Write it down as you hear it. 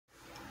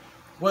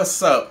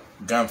What's up,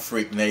 Gun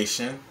Freak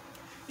Nation?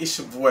 It's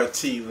your boy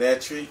T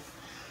Electric.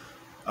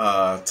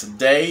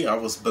 Today I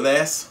was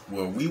blessed,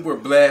 we were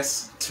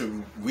blessed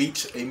to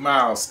reach a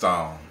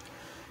milestone.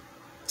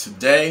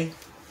 Today,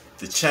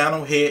 the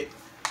channel hit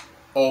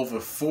over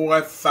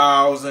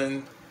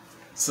 4,000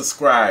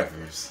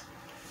 subscribers.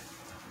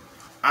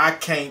 I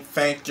can't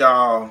thank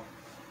y'all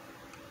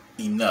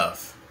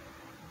enough.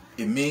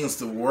 It means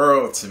the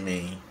world to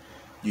me.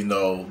 You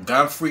know,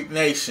 Gun Freak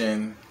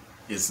Nation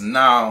is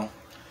now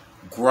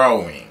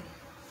growing.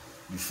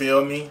 You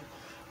feel me?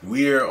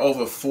 We're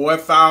over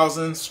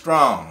 4,000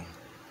 strong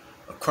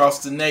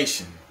across the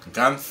nation,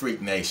 Gun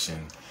Freak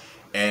Nation.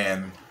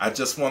 And I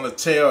just want to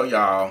tell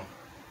y'all,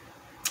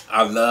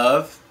 I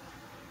love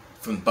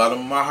from the bottom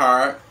of my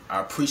heart.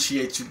 I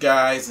appreciate you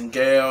guys and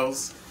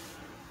gals.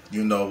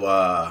 You know,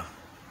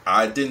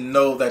 I didn't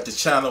know that the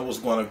channel was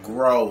going to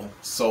grow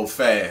so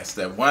fast.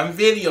 That one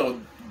video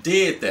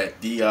did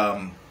that,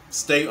 the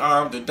Stay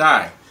Armed or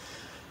Die.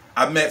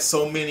 I met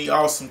so many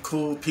awesome,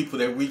 cool people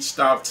that reached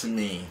out to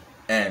me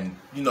and,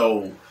 you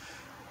know,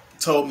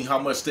 told me how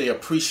much they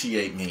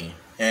appreciate me.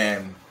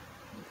 And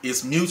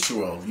it's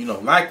mutual, you know,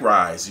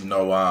 likewise, you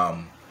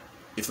know,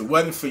 if it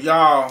wasn't for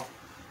y'all,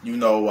 you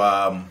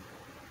know,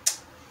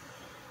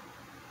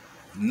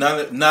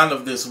 none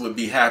of this would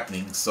be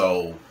happening.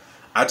 So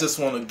I just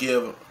want to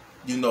give,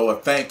 you know, a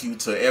thank you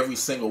to every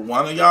single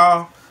one of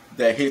y'all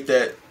that hit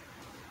that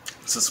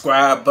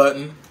subscribe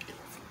button,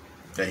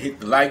 that hit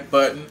the like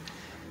button,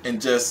 and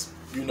just,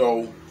 you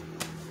know,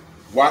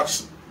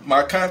 watch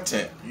my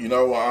content. You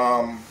know,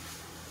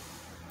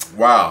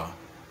 wow,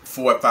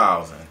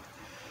 4,000.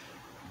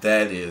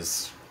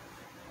 That's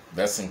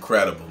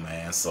incredible,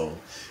 man. So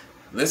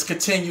let's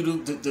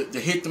continue to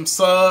hit them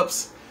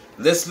subs.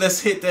 Let's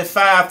hit that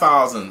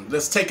 5,000.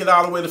 Let's take it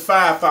all the way to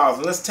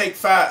 5,000. Let's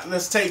take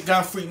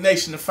Gun Freak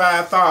Nation to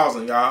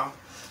 5,000, y'all.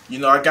 You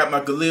know, I got my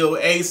Galil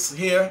Ace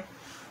here.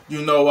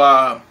 You know,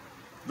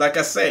 like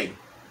I say,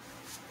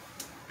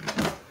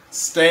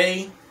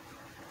 stay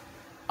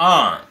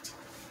armed.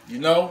 You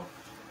know,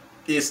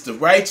 it's the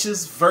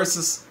righteous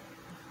versus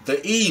the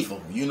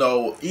evil. You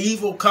know,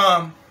 evil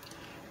come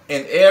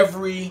in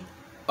every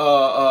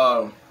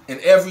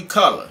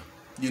color.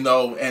 You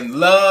know, and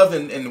love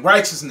and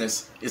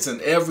righteousness is in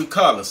every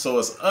color. So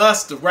it's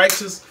us, the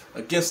righteous,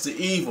 against the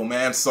evil,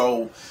 man.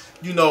 So,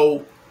 you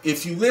know,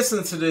 if you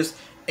listen to this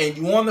and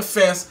you on the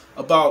fence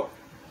about,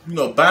 you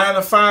know, buying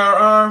a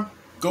firearm,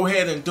 go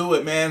ahead and do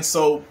it, man.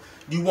 So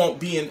you won't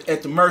be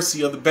at the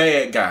mercy of the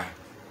bad guy.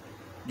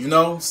 You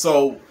know,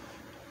 so,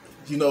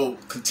 you know,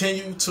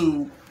 continue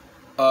to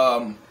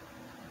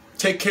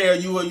take care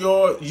of you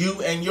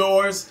and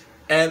yours,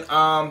 and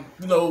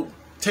you know,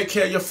 take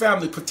care of your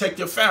family, protect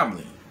your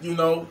family. You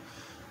know,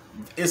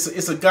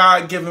 it's a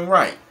God-given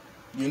right.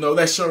 You know,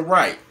 that's your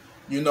right.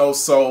 You know,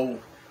 so,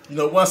 you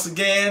know, once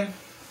again,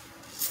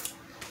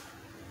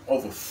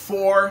 over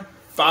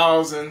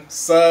 4,000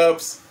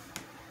 subs.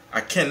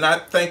 I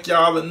cannot thank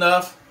y'all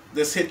enough.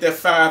 Let's hit that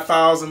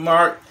 5,000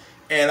 mark,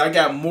 and I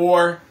got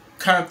more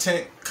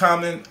content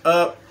coming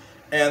up,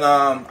 and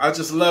I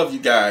just love you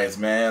guys,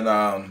 man.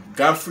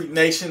 Gun Freak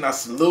Nation, I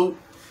salute.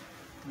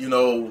 You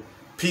know,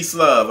 peace,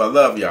 love. I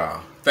love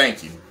y'all.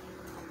 Thank you.